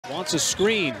Wants a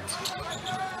screen.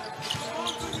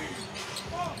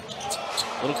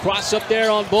 Little cross up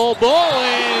there on Bull,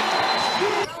 and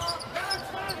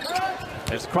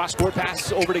there's the cross-court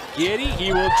pass over to Giddey.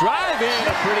 He will drive in.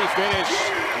 A pretty finish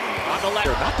on the left.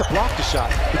 Not to block the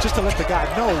shot, but just to let the guy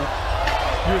know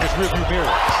you're in his rearview mirror.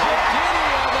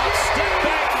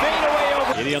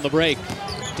 Giddey on the break.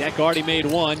 Deck already made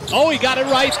one. Oh, he got it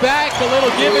right back. A little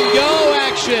give and go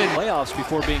action. Playoffs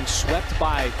before being swept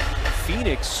by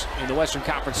Phoenix in the Western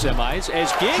Conference semis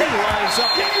as Giddey lines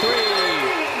up that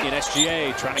three. In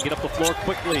SGA trying to get up the floor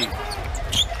quickly.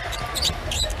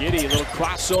 Giddey, a little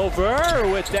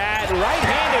crossover with that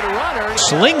right-handed runner.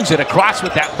 Slings it across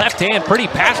with that left hand. Pretty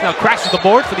pass. Now crashes the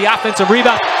board for the offensive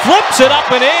rebound. Flips it up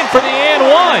and in for the and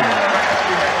one.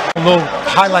 A little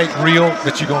highlight reel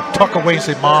that you're going to tuck away and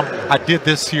say, Mom, I did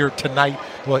this here tonight.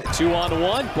 What?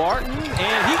 2-on-1, Barton,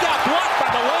 and he got blocked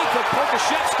by the length of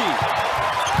Pokashevsky.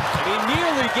 And he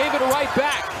nearly gave it right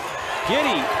back.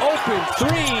 Giddey, open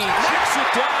three, knocks it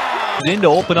down. In to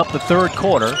open up the third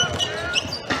quarter.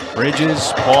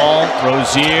 Bridges, Paul,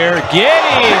 Rozier,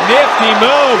 Giddey, nifty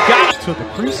move. Got it. To the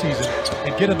preseason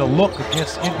and getting a look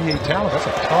against NBA talent. That's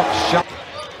a tough shot.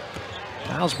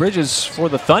 Miles Bridges for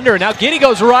the Thunder. Now Giddey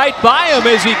goes right by him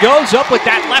as he goes up with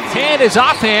that left hand, his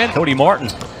offhand. Cody Martin.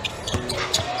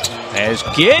 As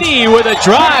Giddey with a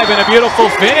drive and a beautiful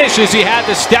finish as he had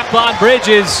to step on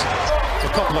Bridges. A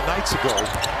couple of nights ago,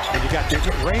 and you got the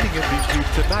reigning MVP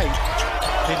tonight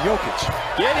in Jokic.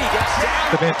 Giddey gets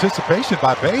down. The anticipation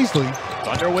by Baisley.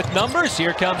 Thunder with numbers.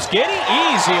 Here comes Giddey.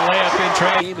 Easy layup in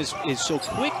train. The game is so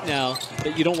quick now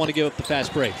that you don't want to give up the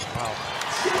fast break. Wow.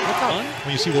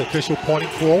 When you see the official pointing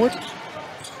forward.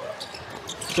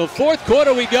 So fourth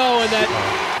quarter we go, and that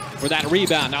for that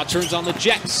rebound. Now turns on the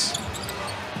Jets.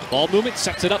 Ball movement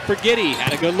sets it up for Giddey.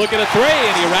 Had a good look at a three,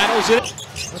 and he rattles it.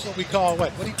 That's what we call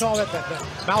what? What do you call that?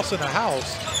 That mouse in the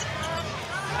house.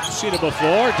 Seen it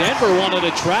before. Denver wanted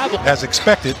to travel. As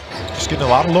expected, just getting a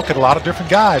lot of look at a lot of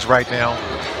different guys right now.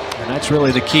 And that's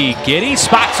really the key. Giddey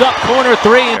spots up corner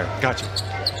three. Gotcha.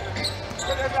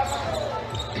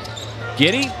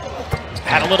 Giddey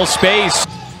had a little space.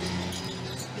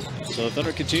 So the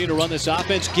Thunder continue to run this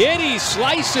offense. Giddey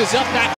slices up that